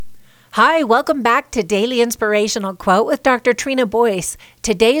Hi, welcome back to Daily Inspirational Quote with Dr. Trina Boyce.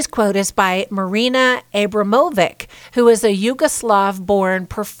 Today's quote is by Marina Abramovic, who is a Yugoslav-born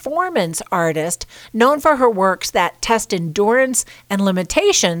performance artist known for her works that test endurance and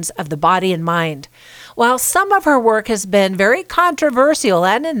limitations of the body and mind. While some of her work has been very controversial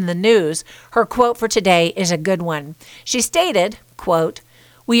and in the news, her quote for today is a good one. She stated, quote,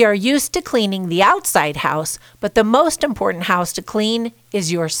 "We are used to cleaning the outside house, but the most important house to clean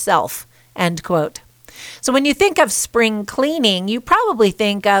is yourself." End quote. So when you think of spring cleaning, you probably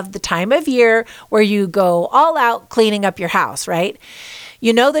think of the time of year where you go all out cleaning up your house, right?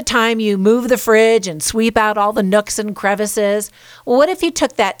 You know, the time you move the fridge and sweep out all the nooks and crevices. Well, what if you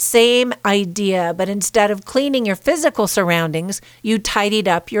took that same idea, but instead of cleaning your physical surroundings, you tidied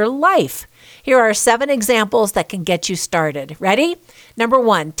up your life? Here are 7 examples that can get you started. Ready? Number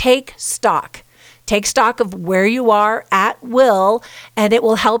 1, take stock. Take stock of where you are at will, and it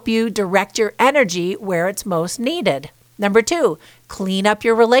will help you direct your energy where it's most needed. Number 2, clean up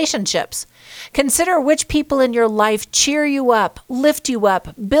your relationships. Consider which people in your life cheer you up, lift you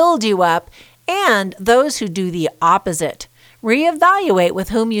up, build you up, and those who do the opposite. Reevaluate with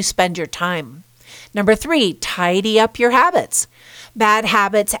whom you spend your time. Number 3, tidy up your habits. Bad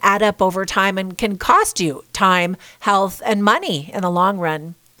habits add up over time and can cost you time, health, and money in the long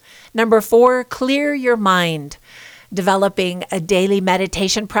run. Number 4, clear your mind. Developing a daily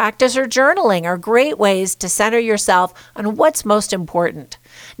meditation practice or journaling are great ways to center yourself on what's most important.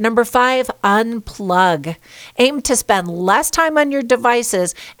 Number 5, unplug. Aim to spend less time on your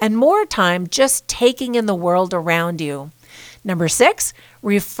devices and more time just taking in the world around you. Number 6,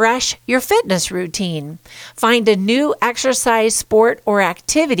 refresh your fitness routine. Find a new exercise, sport, or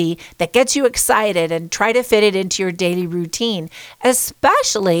activity that gets you excited and try to fit it into your daily routine,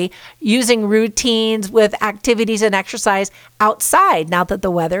 especially using routines with activities and exercise outside now that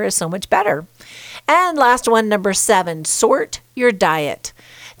the weather is so much better. And last one, number 7, sort your diet.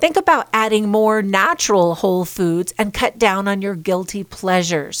 Think about adding more natural whole foods and cut down on your guilty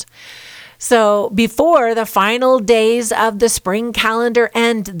pleasures. So before the final days of the spring calendar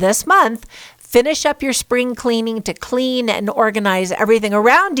end this month, finish up your spring cleaning to clean and organize everything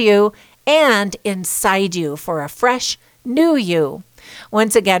around you and inside you for a fresh new you.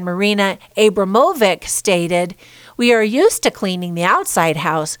 Once again, Marina Abramovic stated, "We are used to cleaning the outside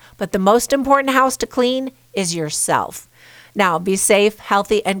house, but the most important house to clean is yourself." Now, be safe,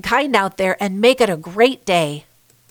 healthy, and kind out there and make it a great day.